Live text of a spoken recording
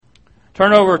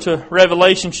Turn over to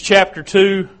Revelation chapter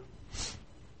 2.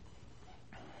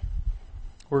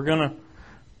 We're going to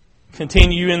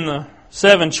continue in the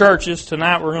 7 churches.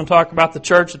 Tonight we're going to talk about the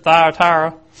church at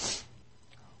Thyatira.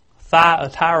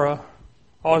 Thyatira.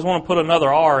 I always want to put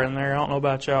another R in there. I don't know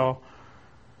about y'all.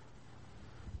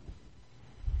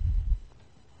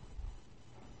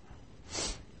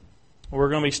 We're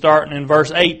going to be starting in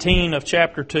verse 18 of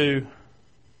chapter 2.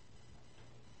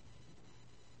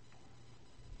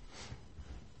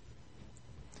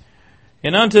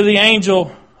 And unto the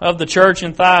angel of the church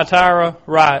in Thyatira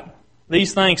write,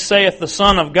 These things saith the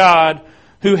Son of God,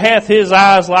 who hath his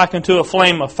eyes like unto a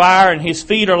flame of fire, and his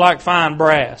feet are like fine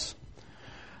brass.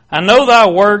 I know thy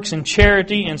works, and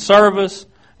charity, and service,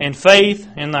 and faith,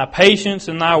 and thy patience,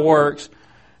 and thy works,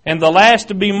 and the last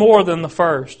to be more than the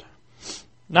first.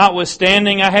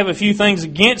 Notwithstanding, I have a few things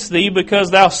against thee,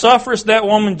 because thou sufferest that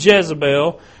woman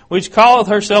Jezebel, which calleth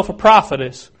herself a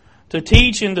prophetess, to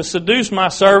teach and to seduce my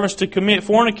servants to commit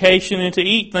fornication and to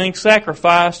eat things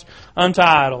sacrificed unto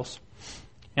idols.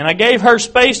 And I gave her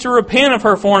space to repent of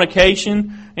her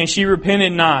fornication, and she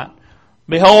repented not.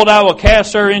 Behold, I will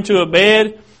cast her into a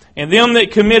bed, and them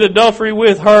that commit adultery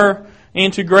with her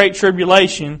into great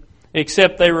tribulation,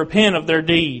 except they repent of their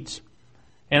deeds.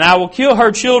 And I will kill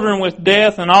her children with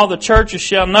death, and all the churches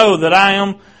shall know that I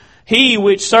am He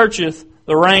which searcheth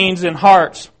the reins and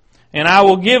hearts. And I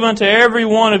will give unto every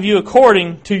one of you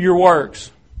according to your works.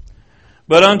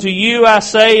 But unto you I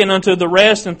say, and unto the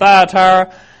rest in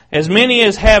Thyatira, as many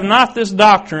as have not this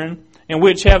doctrine, and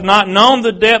which have not known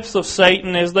the depths of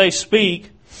Satan as they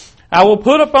speak, I will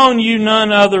put upon you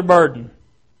none other burden.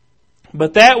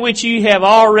 But that which you have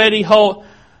already hold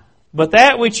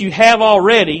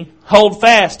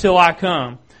fast till I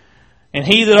come. And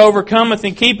he that overcometh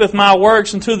and keepeth my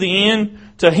works unto the end,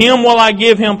 to him will I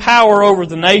give him power over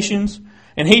the nations,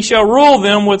 and he shall rule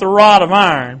them with a rod of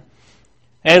iron.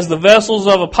 As the vessels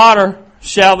of a potter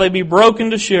shall they be broken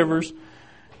to shivers,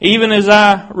 even as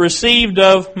I received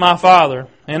of my Father.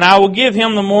 And I will give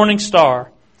him the morning star.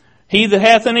 He that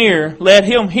hath an ear, let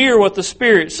him hear what the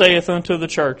Spirit saith unto the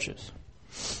churches.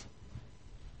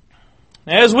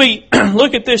 As we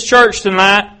look at this church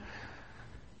tonight,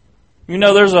 you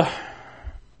know there's a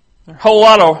whole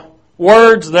lot of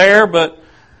words there, but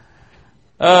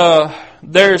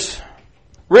there's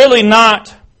really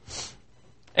not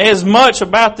as much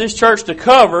about this church to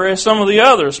cover as some of the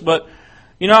others. But,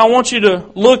 you know, I want you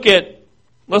to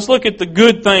let's look at the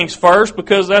good things first,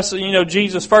 because that's,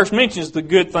 Jesus first mentions the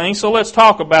good things. So let's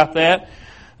talk about that.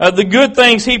 The good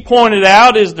things he pointed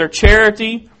out is their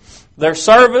charity, their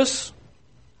service,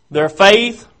 their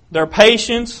faith, their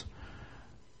patience.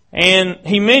 And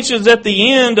he mentions at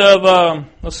the end of,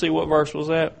 let's see, what verse was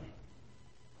that?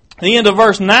 The end of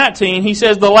verse 19, he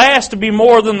says, the last to be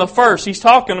more than the first. He's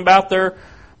talking about their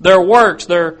works,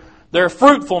 their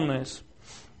fruitfulness.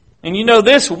 And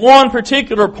this one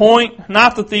particular point,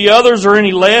 not that the others are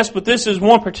any less, but this is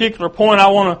one particular point I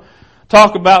want to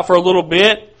talk about for a little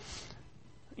bit.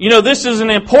 This is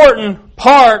an important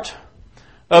part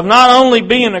of not only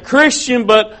being a Christian,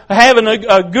 but having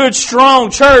a good,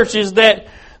 strong church, is that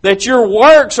your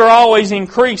works are always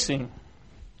increasing.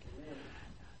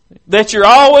 That you're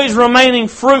always remaining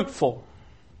fruitful.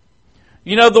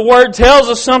 The Word tells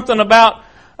us something about,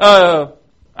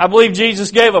 I believe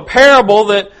Jesus gave a parable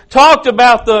that talked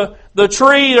about the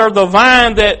tree or the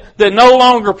vine that no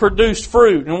longer produced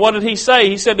fruit. And what did He say?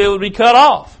 He said it would be cut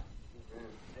off.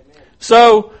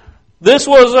 So, this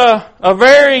was a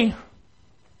very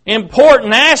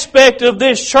important aspect of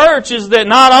this church, is that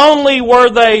not only were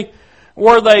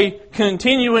they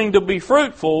continuing to be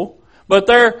fruitful, but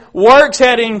their works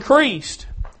had increased.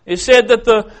 It said that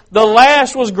the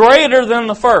last was greater than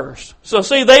the first. So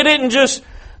see, they didn't just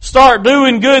start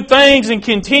doing good things and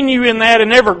continue in that and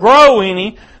never grow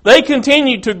any. They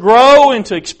continued to grow and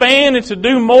to expand and to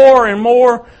do more and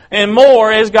more and more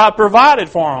as God provided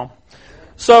for them.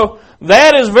 So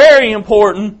that is very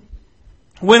important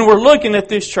when we're looking at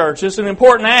this church. It's an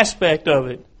important aspect of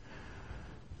it.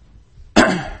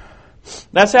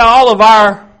 That's how all of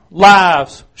our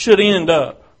lives should end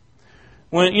up.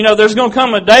 When there's going to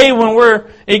come a day when we're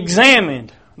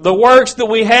examined. The works that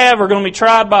we have are going to be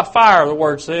tried by fire, the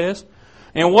Word says.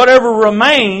 And whatever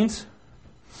remains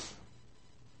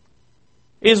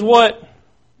is what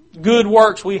good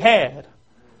works we had.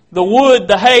 The wood,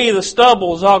 the hay, the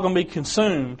stubble is all going to be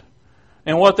consumed.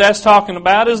 And what that's talking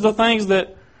about is the things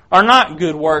that are not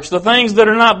good works, the things that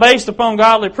are not based upon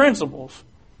godly principles.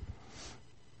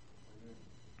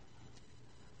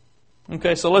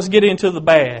 Okay, so let's get into the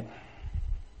bad.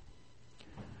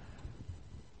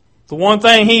 The one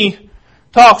thing he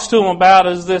talks to them about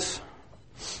is this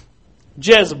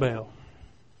Jezebel.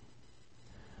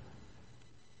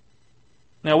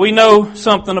 Now we know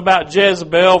something about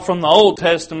Jezebel from the Old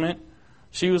Testament.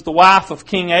 She was the wife of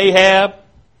King Ahab.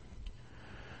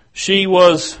 She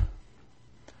was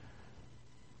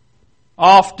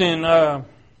often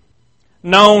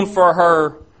known for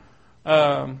her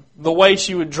the way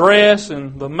she would dress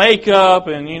and the makeup,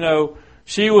 and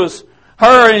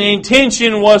her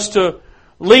intention was to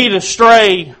lead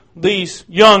astray these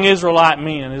young Israelite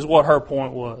men, is what her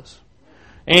point was.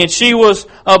 And she was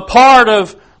a part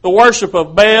of the worship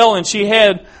of Baal, and she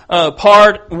had a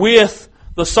part with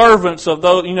the servants of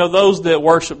those that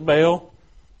worship Baal.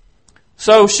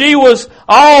 So she was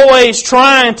always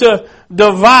trying to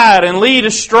divide and lead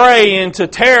astray and to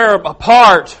tear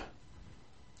apart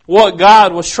what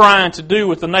God was trying to do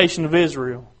with the nation of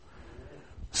Israel.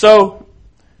 So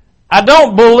I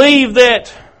don't believe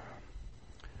that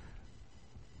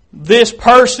this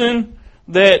person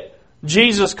that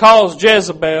Jesus calls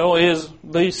Jezebel is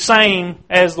the same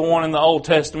as the one in the Old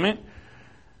Testament.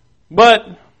 But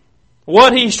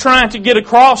what he's trying to get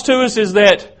across to us is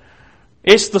that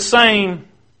it's the same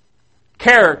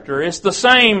character. It's the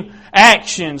same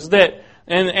actions.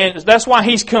 And that's why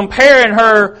he's comparing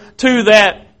her to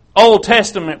that Old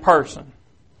Testament person.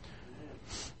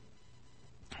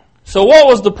 So what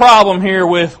was the problem here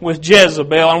with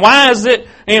Jezebel? And why is it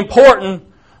important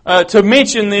to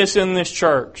mention this in this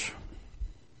church?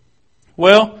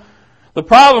 Well, the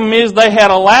problem is they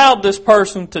had allowed this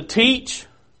person to teach,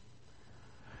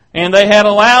 and they had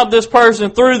allowed this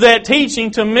person through that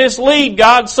teaching to mislead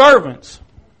God's servants.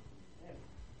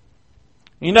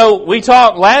 We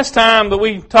talked last time that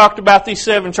we talked about these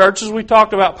 7 churches, we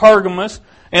talked about Pergamos,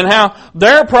 and how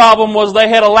their problem was they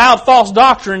had allowed false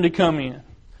doctrine to come in.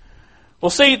 Well,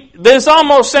 see, this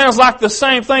almost sounds like the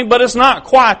same thing, but it's not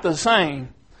quite the same.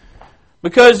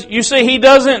 Because, you see, he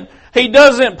doesn't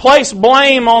place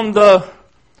blame on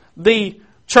the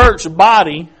church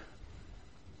body.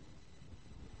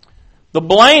 The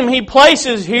blame he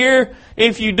places here,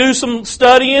 if you do some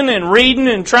studying and reading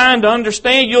and trying to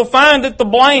understand, you'll find that the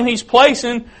blame he's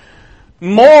placing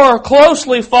more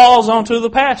closely falls onto the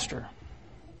pastor.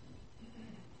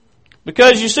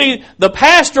 Because, you see, the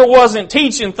pastor wasn't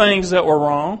teaching things that were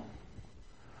wrong,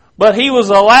 but he was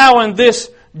allowing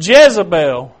this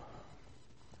Jezebel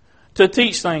to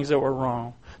teach things that were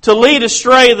wrong, to lead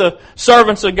astray the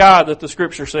servants of God that the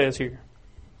Scripture says here.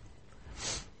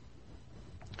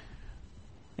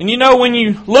 And when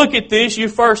you look at this, you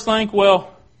first think,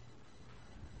 well,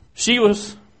 she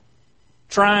was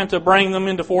trying to bring them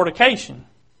into fornication.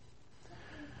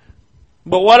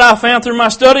 But what I found through my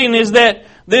studying is that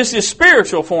this is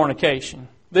spiritual fornication.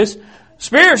 This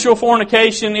spiritual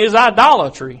fornication is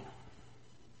idolatry.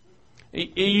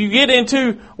 You get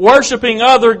into worshiping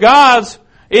other gods,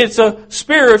 it's a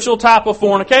spiritual type of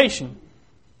fornication.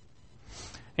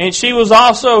 And she was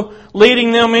also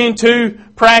leading them into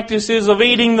practices of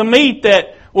eating the meat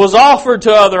that was offered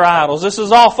to other idols. This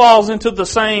all falls into the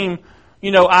same,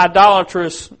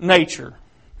 idolatrous nature.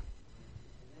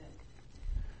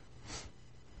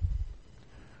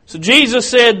 So Jesus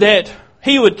said that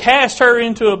He would cast her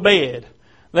into a bed.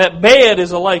 That bed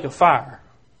is a lake of fire.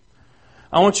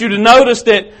 I want you to notice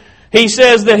that He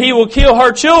says that He will kill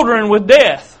her children with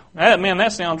death.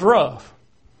 That sounds rough.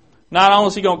 Not only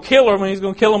is He going to kill them, but He's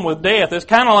going to kill them with death. It's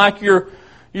kind of like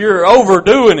you're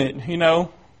overdoing it,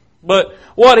 But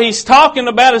what He's talking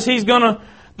about is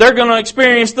they're going to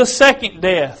experience the second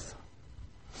death.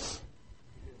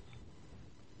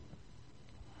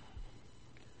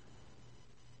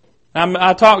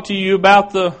 I talked to you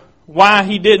about why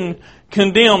He didn't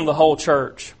condemn the whole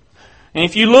church. And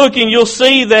if you look and you'll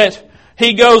see that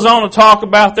He goes on to talk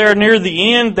about there near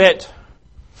the end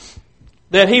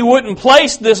that He wouldn't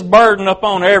place this burden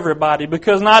upon everybody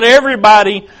because not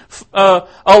everybody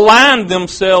aligned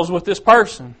themselves with this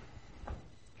person.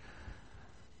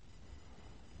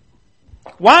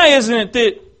 Why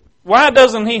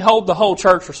doesn't He hold the whole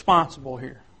church responsible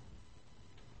here?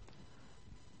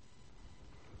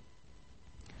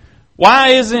 Why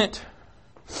isn't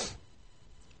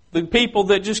the people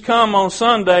that just come on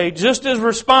Sunday just as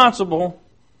responsible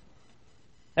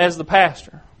as the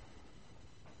pastor?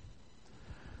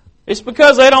 It's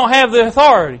because they don't have the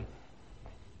authority.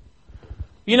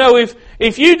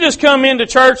 If you just come into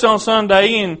church on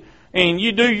Sunday and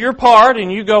you do your part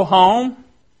and you go home,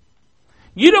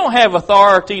 you don't have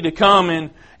authority to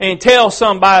come and tell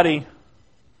somebody,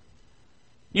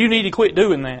 you need to quit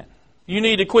doing that. You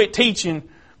need to quit teaching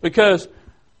because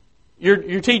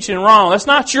you're teaching wrong. That's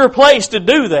not your place to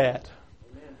do that.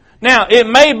 Now, it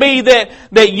may be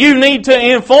that you need to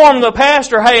inform the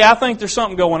pastor, hey, I think there's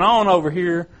something going on over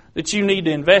here that you need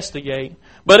to investigate.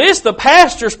 But it's the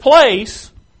pastor's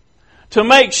place to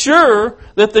make sure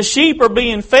that the sheep are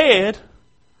being fed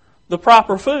the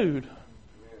proper food.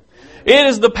 It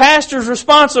is the pastor's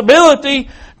responsibility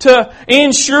to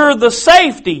ensure the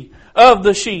safety of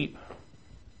the sheep.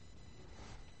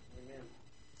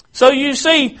 So you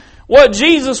see, what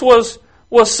Jesus was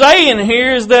saying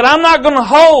here is that I'm not going to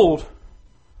hold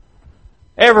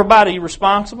everybody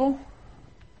responsible.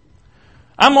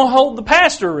 I'm going to hold the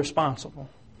pastor responsible.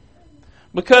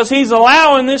 Because he's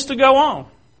allowing this to go on.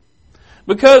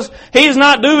 Because he's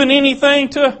not doing anything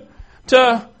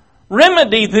to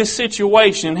remedy this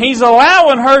situation. He's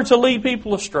allowing her to lead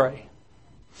people astray.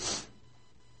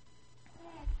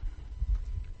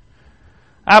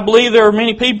 I believe there are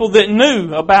many people that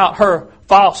knew about her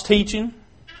false teaching.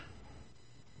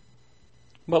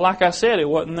 But like I said, it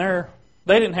wasn't there.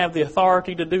 They didn't have the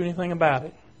authority to do anything about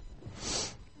it.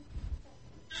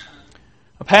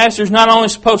 A pastor is not only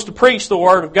supposed to preach the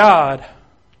Word of God,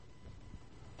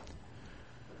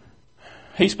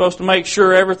 he's supposed to make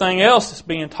sure everything else that's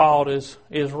being taught is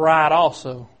right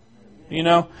also. You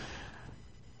know,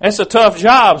 that's a tough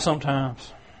job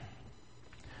sometimes.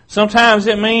 Sometimes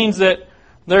it means that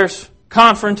there's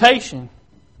confrontation.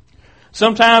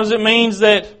 Sometimes it means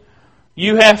that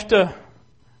you have to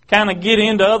kind of get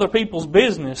into other people's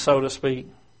business, so to speak.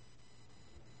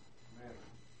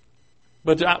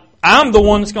 But I'm the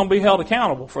one that's going to be held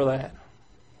accountable for that.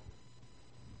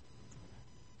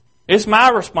 It's my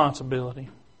responsibility.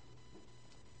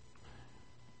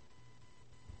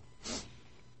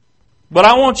 But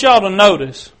I want y'all to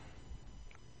notice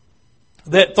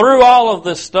that through all of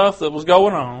this stuff that was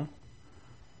going on,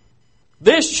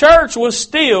 this church was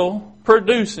still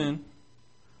producing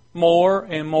more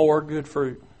and more good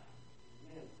fruit.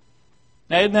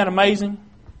 Now, isn't that amazing?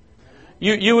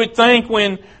 You would think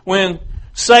when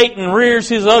Satan rears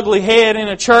his ugly head in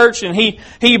a church and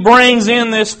he brings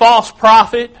in this false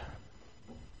prophet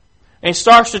and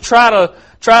starts to try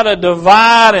to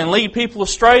divide and lead people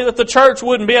astray, that the church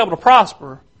wouldn't be able to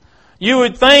prosper. You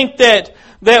would think that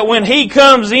when he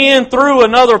comes in through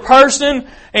another person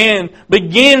and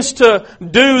begins to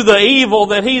do the evil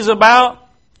that he's about,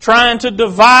 trying to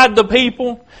divide the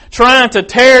people, trying to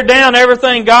tear down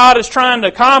everything God is trying to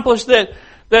accomplish, that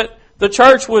the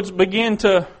church would begin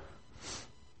to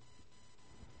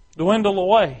dwindle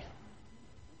away.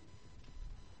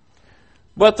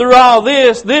 But through all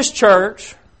this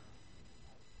church,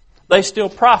 they still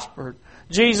prospered.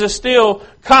 Jesus still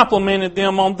complimented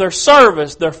them on their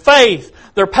service, their faith,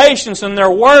 their patience, and their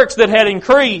works that had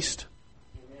increased.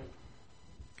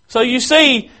 So you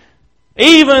see,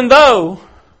 even though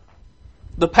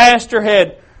the pastor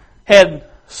had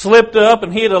slipped up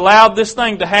and he had allowed this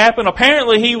thing to happen,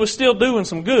 apparently he was still doing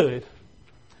some good.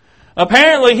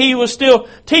 Apparently he was still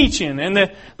teaching, and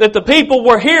that the people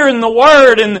were hearing the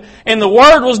Word, and the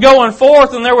Word was going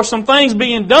forth, and there were some things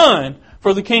being done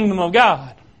for the kingdom of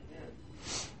God.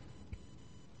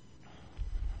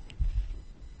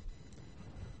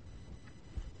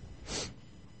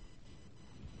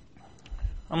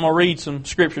 I'm going to read some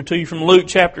scripture to you from Luke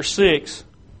chapter 6,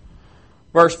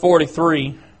 verse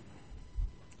 43.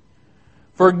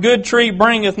 For a good tree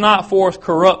bringeth not forth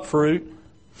corrupt fruit,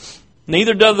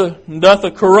 neither doth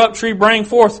a corrupt tree bring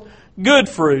forth good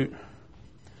fruit.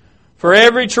 For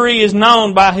every tree is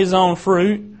known by his own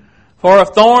fruit. For of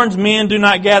thorns men do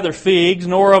not gather figs,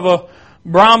 nor of a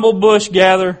bramble bush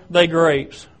gather they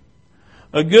grapes.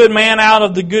 A good man out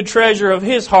of the good treasure of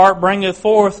his heart bringeth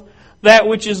forth that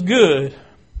which is good.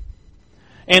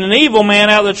 And an evil man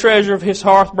out of the treasure of his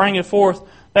heart bringeth forth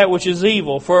that which is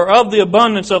evil. For of the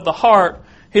abundance of the heart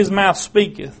his mouth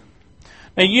speaketh.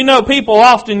 Now you know people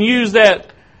often use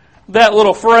that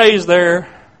little phrase there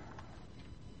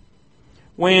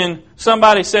when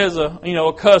somebody says a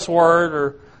cuss word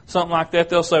or something like that.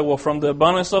 They'll say, well, from the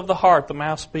abundance of the heart the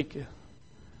mouth speaketh.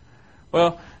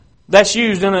 Well, that's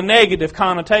used in a negative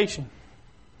connotation.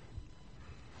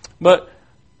 But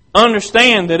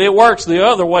understand that it works the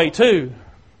other way too.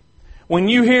 When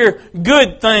you hear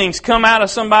good things come out of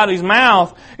somebody's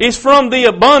mouth, it's from the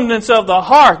abundance of the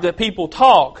heart that people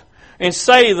talk and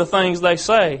say the things they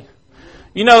say.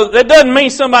 You know, that doesn't mean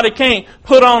somebody can't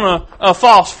put on a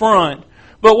false front.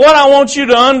 But what I want you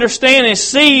to understand and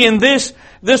see in this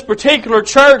particular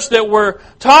church that we're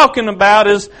talking about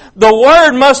is the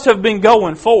Word must have been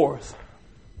going forth.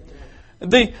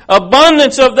 The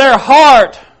abundance of their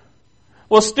heart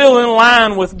was still in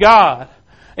line with God.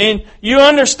 And you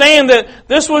understand that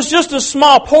this was just a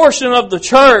small portion of the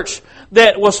church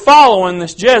that was following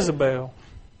this Jezebel.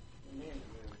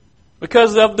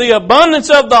 Because of the abundance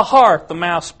of the heart, the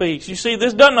mouth speaks. You see,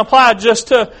 this doesn't apply just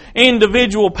to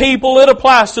individual people. It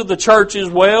applies to the church as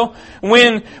well.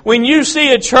 When you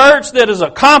see a church that is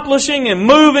accomplishing and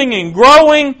moving and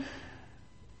growing,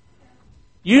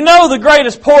 you know the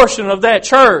greatest portion of that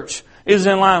church is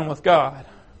in line with God.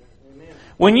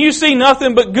 When you see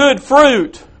nothing but good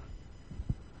fruit,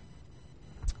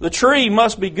 the tree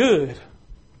must be good.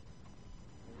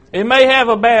 It may have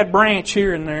a bad branch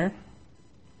here and there,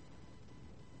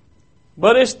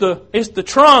 but it's the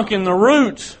trunk and the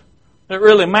roots that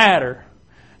really matter.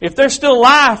 If there's still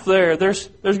life there, there's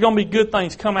going to be good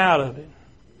things come out of it.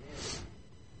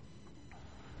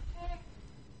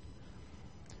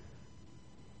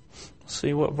 Let's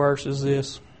see, what verse is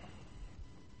this?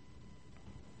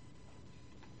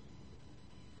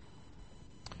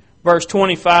 Verse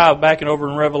 25, back over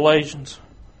in Revelations.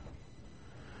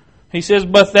 He says,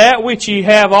 "But that which ye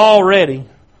have already,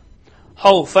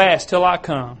 hold fast till I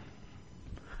come."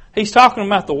 He's talking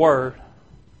about the Word.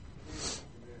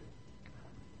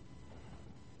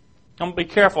 I'm going to be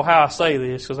careful how I say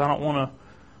this because I don't want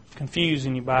to confuse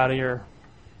anybody or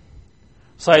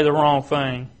say the wrong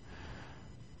thing.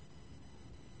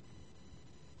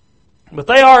 But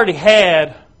they already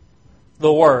had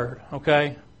the Word,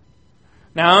 okay?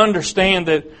 Now I understand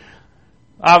that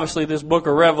obviously this book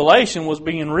of Revelation was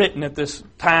being written at this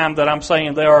time that I'm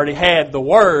saying they already had the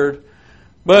Word.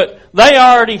 But they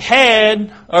already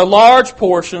had a large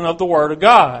portion of the Word of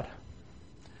God.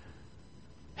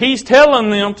 He's telling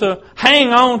them to hang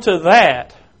on to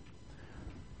that.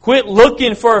 Quit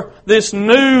looking for this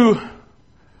new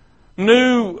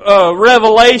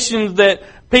revelations that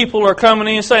people are coming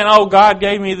in saying, "Oh, God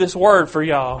gave me this word for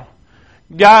y'all.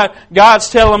 God's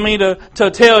telling me to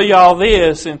tell y'all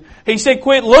this." And He said,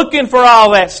 quit looking for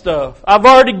all that stuff. I've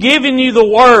already given you the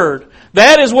Word.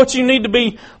 That is what you need to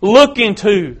be looking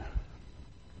to.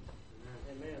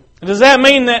 Amen. Does that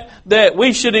mean that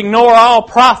we should ignore all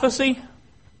prophecy?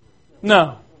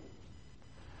 No.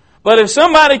 But if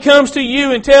somebody comes to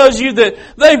you and tells you that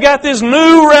they've got this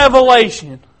new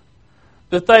revelation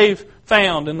that they've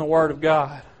found in the Word of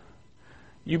God,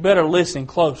 you better listen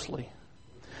closely.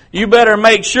 You better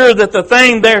make sure that the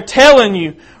thing they're telling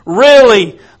you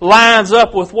really lines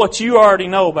up with what you already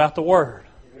know about the Word.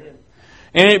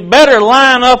 And it better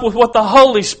line up with what the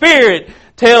Holy Spirit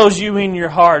tells you in your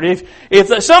heart.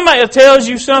 If somebody tells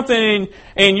you something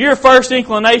and your first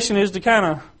inclination is to kind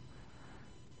of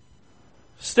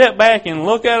step back and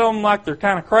look at them like they're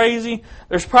kind of crazy,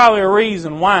 there's probably a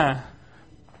reason why.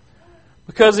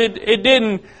 Because it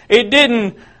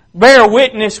didn't bear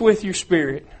witness with your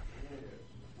spirit.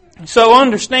 So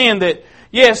understand that,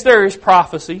 yes, there is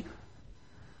prophecy.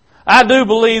 I do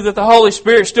believe that the Holy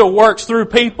Spirit still works through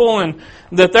people and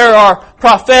that there are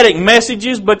prophetic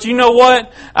messages, but you know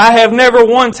what? I have never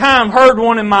one time heard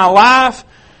one in my life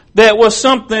that was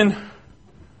something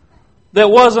that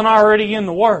wasn't already in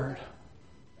the Word.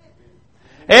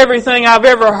 Everything I've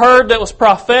ever heard that was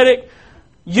prophetic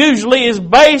usually is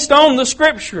based on the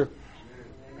Scripture.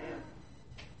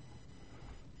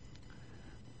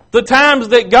 The times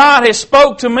that God has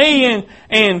spoke to me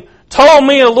and told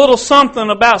me a little something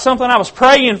about something I was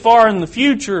praying for in the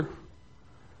future,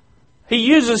 He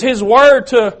uses His Word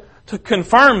to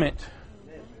confirm it.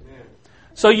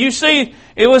 So you see,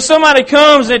 it was somebody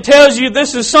comes and tells you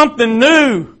this is something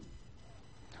new.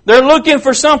 They're looking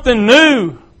for something new.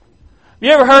 Have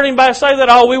you ever heard anybody say that?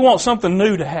 "Oh, we want something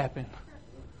new to happen."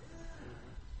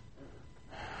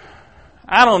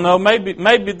 I don't know.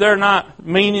 Maybe they're not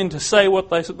meaning to say what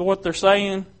they're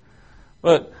saying,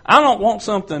 but I don't want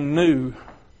something new.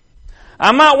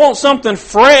 I might want something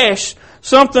fresh,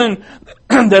 something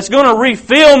that's going to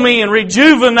refill me and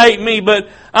rejuvenate me, but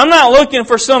I'm not looking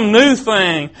for some new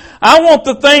thing. I want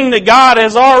the thing that God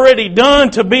has already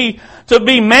done to be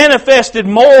manifested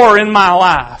more in my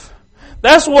life.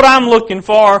 That's what I'm looking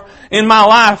for in my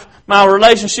life. My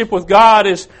relationship with God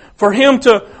is for Him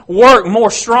to work more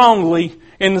strongly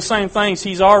in the same things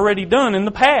He's already done in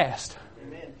the past.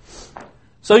 Amen.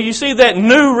 So you see, that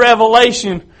new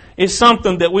revelation is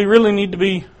something that we really need to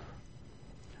be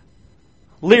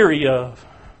leery of.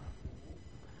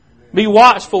 Be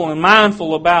watchful and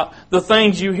mindful about the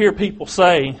things you hear people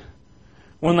say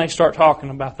when they start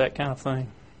talking about that kind of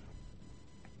thing.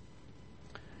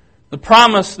 The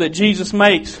promise that Jesus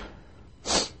makes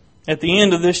at the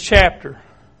end of this chapter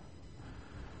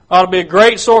ought to be a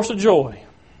great source of joy.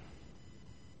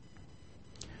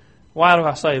 Why do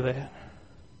I say that?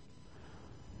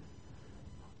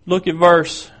 Look at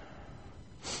verse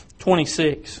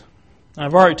 26.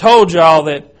 I've already told y'all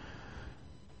that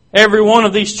every one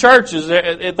of these churches,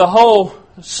 the whole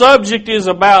subject is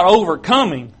about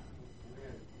overcoming.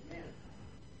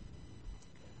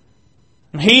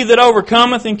 And he that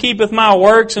overcometh and keepeth my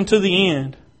works unto the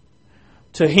end,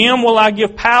 to him will I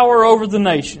give power over the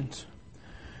nations.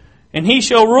 And he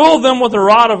shall rule them with a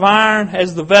rod of iron,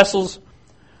 as the vessels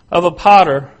of a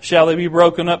potter shall they be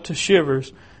broken up to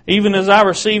shivers, even as I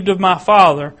received of my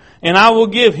Father, and I will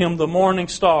give him the morning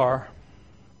star.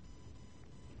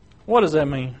 What does that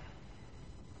mean?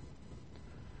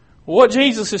 What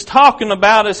Jesus is talking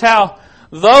about is how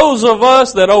those of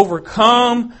us that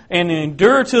overcome and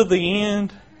endure to the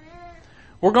end,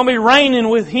 we're going to be reigning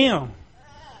with him.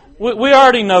 We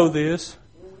already know this.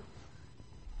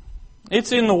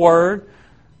 It's in the Word.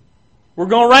 We're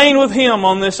going to reign with him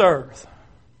on this earth.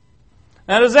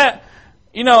 Now does that,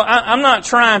 I'm not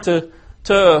trying to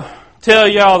tell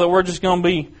y'all that we're just going to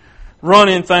be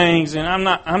running things, and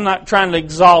I'm not trying to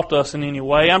exalt us in any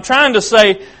way. I'm trying to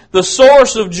say the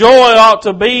source of joy ought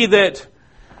to be that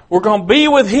we're going to be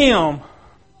with him,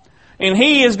 and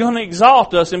he is going to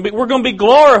exalt us, and we're going to be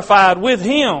glorified with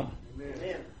him.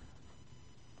 Amen.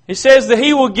 It says that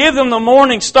he will give them the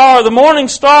morning star. The morning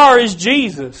star is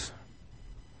Jesus.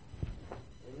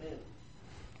 Amen.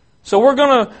 So we're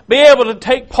going to be able to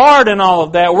take part in all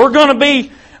of that. We're going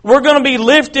to be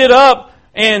lifted up,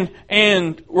 and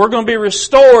we're going to be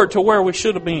restored to where we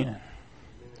should have been.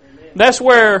 Amen. That's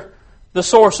where the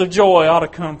source of joy ought to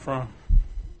come from.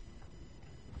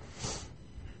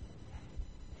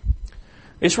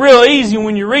 It's real easy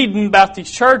when you're reading about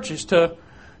these churches to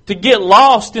get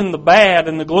lost in the bad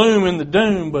and the gloom and the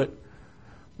doom, but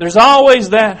there's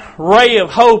always that ray of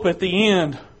hope at the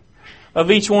end of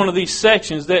each one of these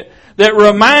sections that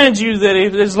reminds you that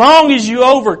as long as you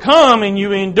overcome and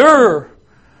you endure,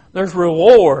 there's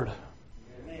reward.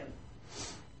 Amen.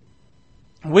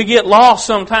 We get lost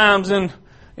sometimes in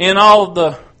all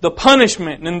of the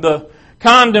punishment and the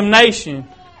condemnation.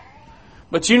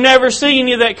 But you never see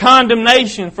any of that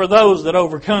condemnation for those that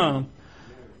overcome.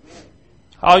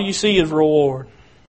 All you see is reward.